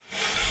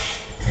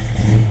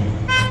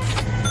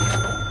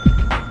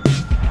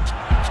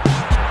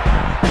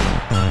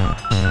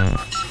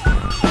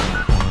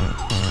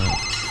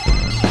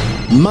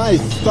My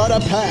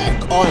Starter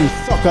Pack on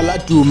Soccer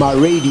Laduma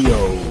Radio.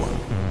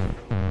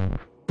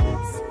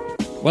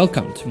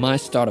 Welcome to My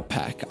Starter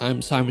Pack.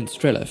 I'm Simon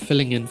Strella,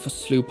 filling in for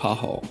Slu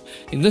Pahol.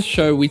 In this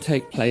show, we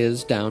take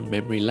players down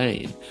memory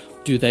lane.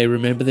 Do they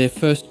remember their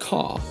first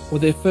car or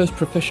their first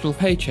professional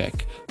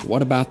paycheck?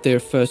 What about their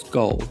first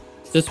goal?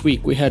 This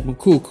week, we had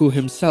Mukuku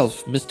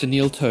himself, Mr.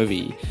 Neil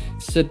Tovey.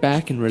 Sit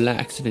back and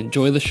relax and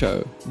enjoy the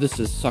show. This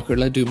is Soccer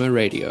Laduma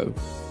Radio.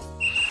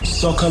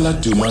 Soccer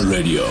Laduma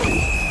Radio.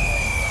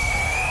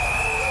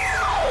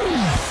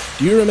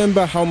 Do you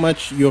remember how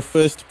much your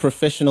first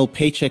professional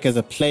paycheck as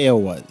a player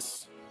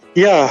was?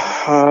 Yeah,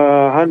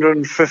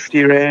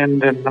 150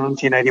 Rand in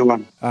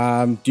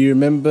 1981. Do you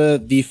remember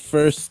the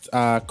first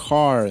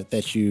car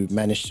that you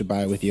managed to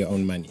buy with your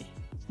own money?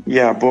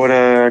 Yeah, I bought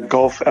a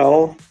Golf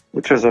L,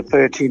 which was a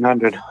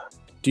 1300.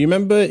 Do you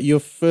remember your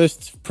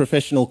first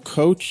professional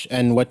coach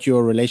and what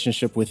your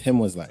relationship with him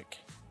was like?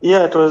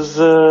 Yeah, it was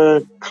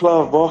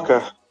Clive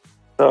Barker.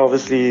 So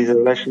obviously, the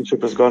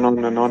relationship has gone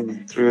on and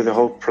on through the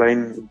whole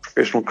playing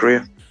professional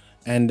career.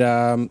 And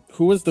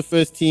who was the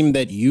first team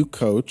that you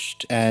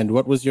coached, and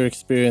what was your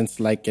experience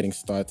like getting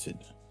started?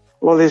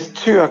 Well, there's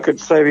two I could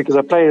say because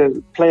I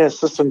play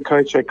assistant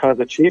coach at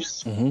Kaizer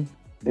Chiefs.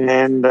 Mm-hmm.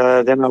 And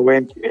then I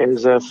went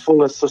as a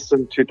full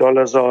assistant to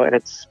Dolazar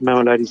at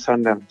Mamelodi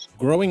Sundowns.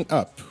 Growing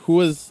up, who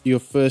was your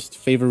first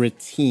favorite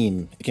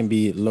team? It can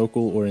be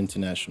local or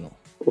international.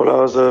 Well,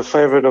 I was a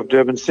favorite of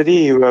Durban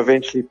City, who I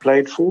eventually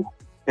played for,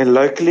 and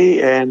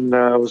locally, and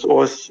I was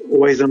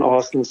always an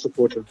Arsenal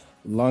supporter.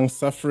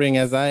 Long-suffering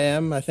as I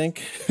am, I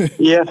think.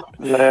 Yeah,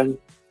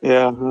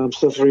 I'm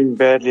suffering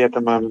badly at the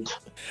moment.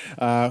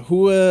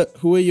 Who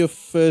were your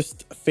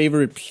first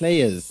favorite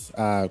players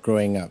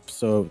growing up?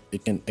 So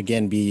it can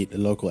again be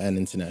local and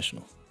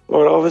international.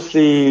 Well,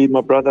 obviously,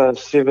 my brother,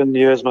 7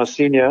 years my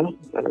senior,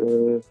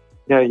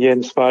 he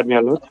inspired me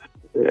a lot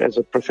as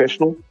a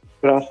professional.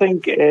 But I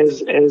think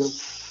as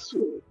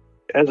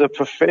a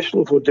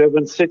professional for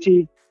Durban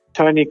City,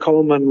 Tony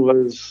Coleman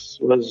was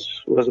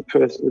a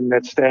person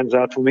that stands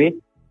out for me.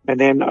 And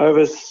then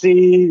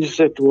overseas,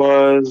 it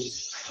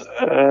was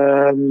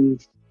the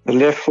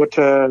left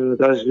footer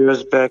those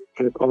years back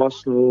at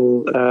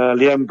Arsenal,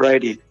 Liam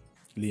Brady.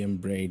 Liam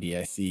Brady,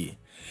 I see.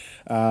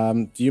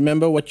 Do you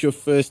remember what your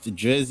first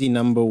jersey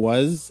number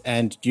was?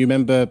 And do you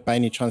remember, by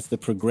any chance, the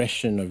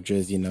progression of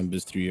jersey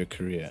numbers through your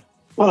career?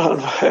 Well,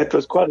 it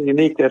was quite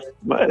unique that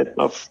my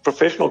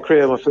professional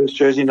career, my first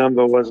jersey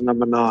number was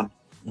number 9.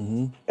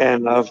 Mm-hmm.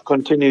 And I've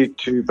continued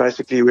to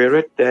basically wear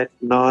it. That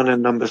 9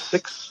 and number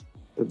 6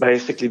 will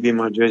basically be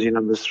my jersey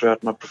numbers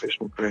throughout my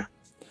professional career.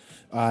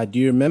 Do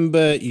you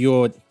remember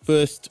your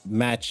first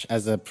match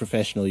as a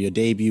professional, your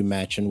debut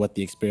match, and what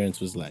the experience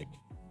was like?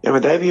 Yeah, my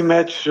debut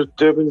match at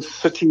Durban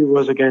City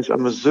was against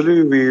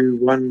AmaZulu. We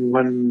won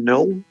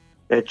 1-0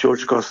 at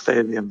George Goss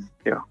Stadium.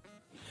 Yeah.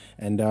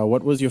 And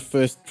what was your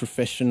first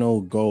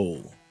professional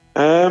goal?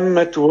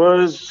 It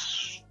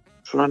was,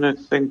 trying to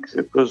think,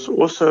 it was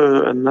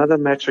also another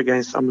match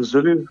against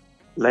AmaZulu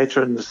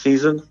later in the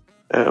season.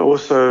 I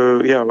was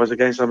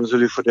against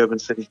AmaZulu for Durban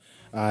City.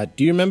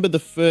 Do you remember the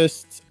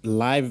first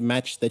live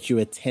match that you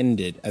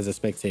attended as a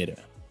spectator?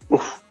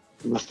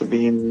 Must have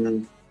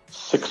been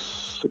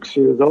six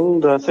years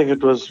old. I think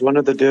it was one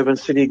of the Durban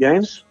City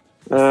games.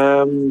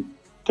 I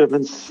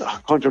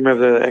can't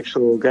remember the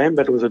actual game,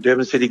 but it was a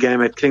Durban City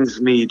game at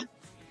Kingsmead.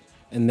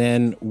 And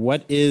then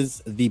what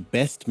is the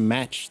best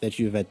match that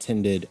you've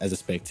attended as a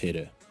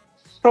spectator?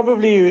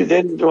 Probably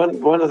then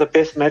one of the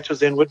best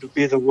matches then would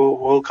be the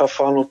World Cup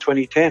final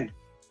 2010.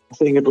 I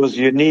think it was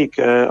unique.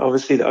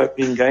 Obviously the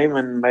opening game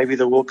and maybe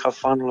the World Cup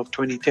final of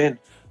 2010.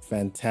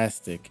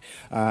 Fantastic.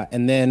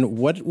 And then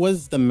what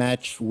was the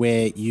match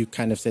where you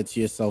kind of said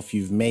to yourself,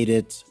 you've made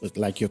it,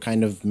 like your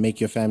kind of make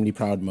your family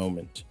proud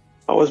moment?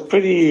 I was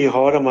pretty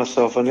hard on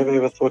myself. I never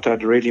ever thought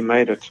I'd really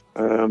made it.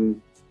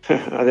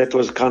 That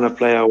was the kind of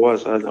player I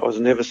was. I was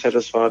never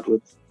satisfied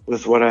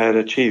with what I had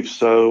achieved.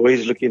 So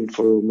always looking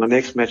for my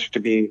next match to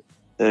be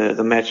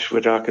the match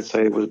which I could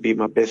say would be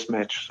my best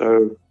match.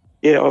 So,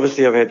 yeah,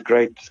 obviously I've had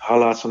great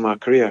highlights in my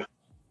career.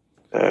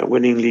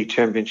 Winning league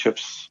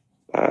championships,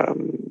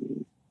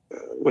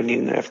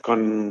 winning the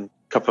AFCON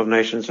Cup of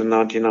Nations in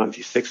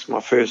 1996,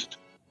 my first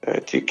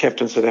to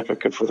captain South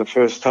Africa for the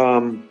first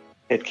time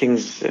at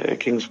Kings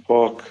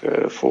Park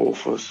for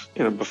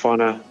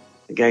Bafana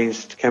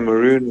against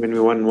Cameroon when we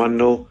won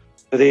 1-0.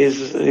 So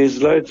there's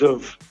loads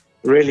of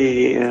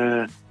really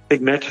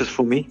big matches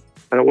for me.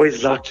 I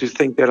always like to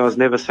think that I was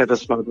never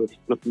satisfied with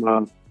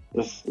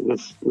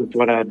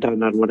what I had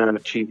done and what I had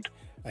achieved.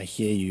 I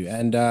hear you.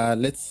 And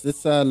let's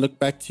look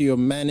back to your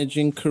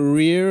managing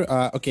career.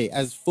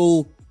 As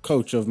full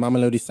coach of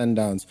Mamelodi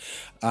Sundowns,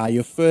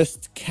 your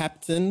first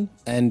captain,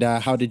 and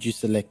how did you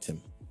select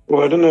him?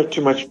 Well, I don't have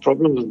too much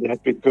problem with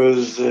that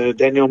because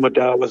Daniel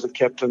Madar was a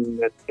captain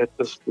that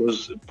this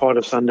was part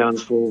of Sundowns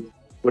for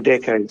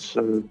decades.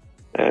 So,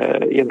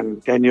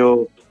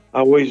 Daniel, I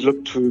always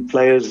looked to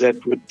players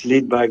that would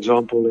lead by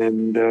example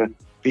and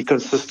be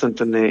consistent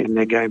in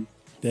their game.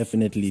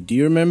 Definitely. Do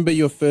you remember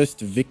your first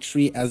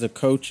victory as a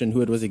coach and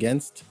who it was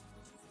against?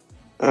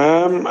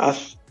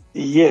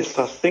 Yes,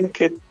 I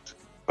think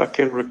I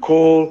can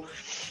recall,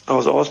 I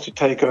was asked to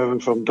take over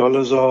from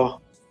Dolazar,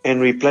 and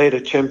we played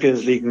a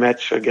Champions League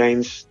match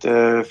against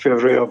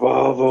Fevereiro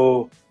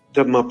Bravo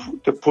de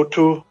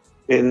Maputo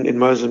in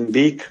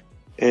Mozambique.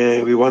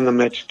 We won the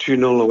match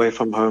 2-0 away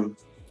from home.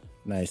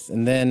 Nice.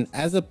 And then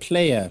as a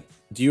player,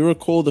 do you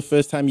recall the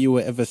first time you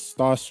were ever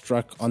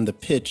starstruck on the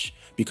pitch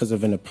because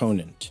of an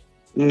opponent?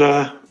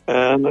 No,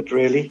 not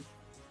really.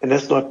 And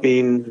that's not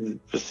being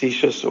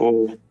facetious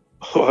or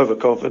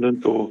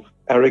overconfident or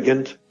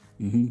arrogant.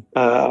 Mm-hmm.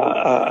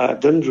 I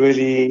didn't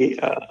really...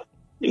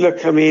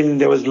 look, I mean,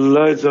 there was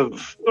loads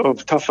of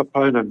tough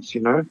opponents,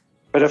 you know.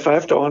 But if I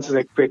have to answer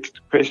that quick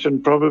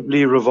question,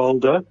 probably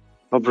Rivaldo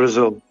of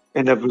Brazil.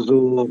 In a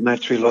Brazil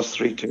match, we lost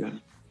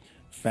 3-2.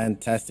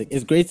 Fantastic.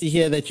 It's great to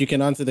hear that you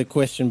can answer the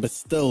question, but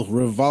still,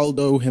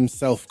 Rivaldo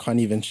himself can't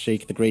even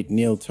shake the great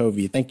Neil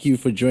Tovey. Thank you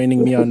for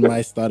joining me on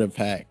My Starter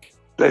Pack.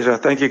 Pleasure.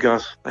 Thank you,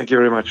 guys. Thank you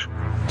very much.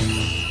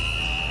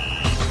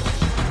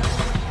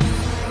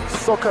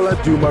 Soccer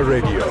Laduma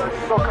Radio.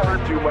 Soccer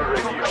Laduma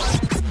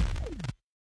Radio.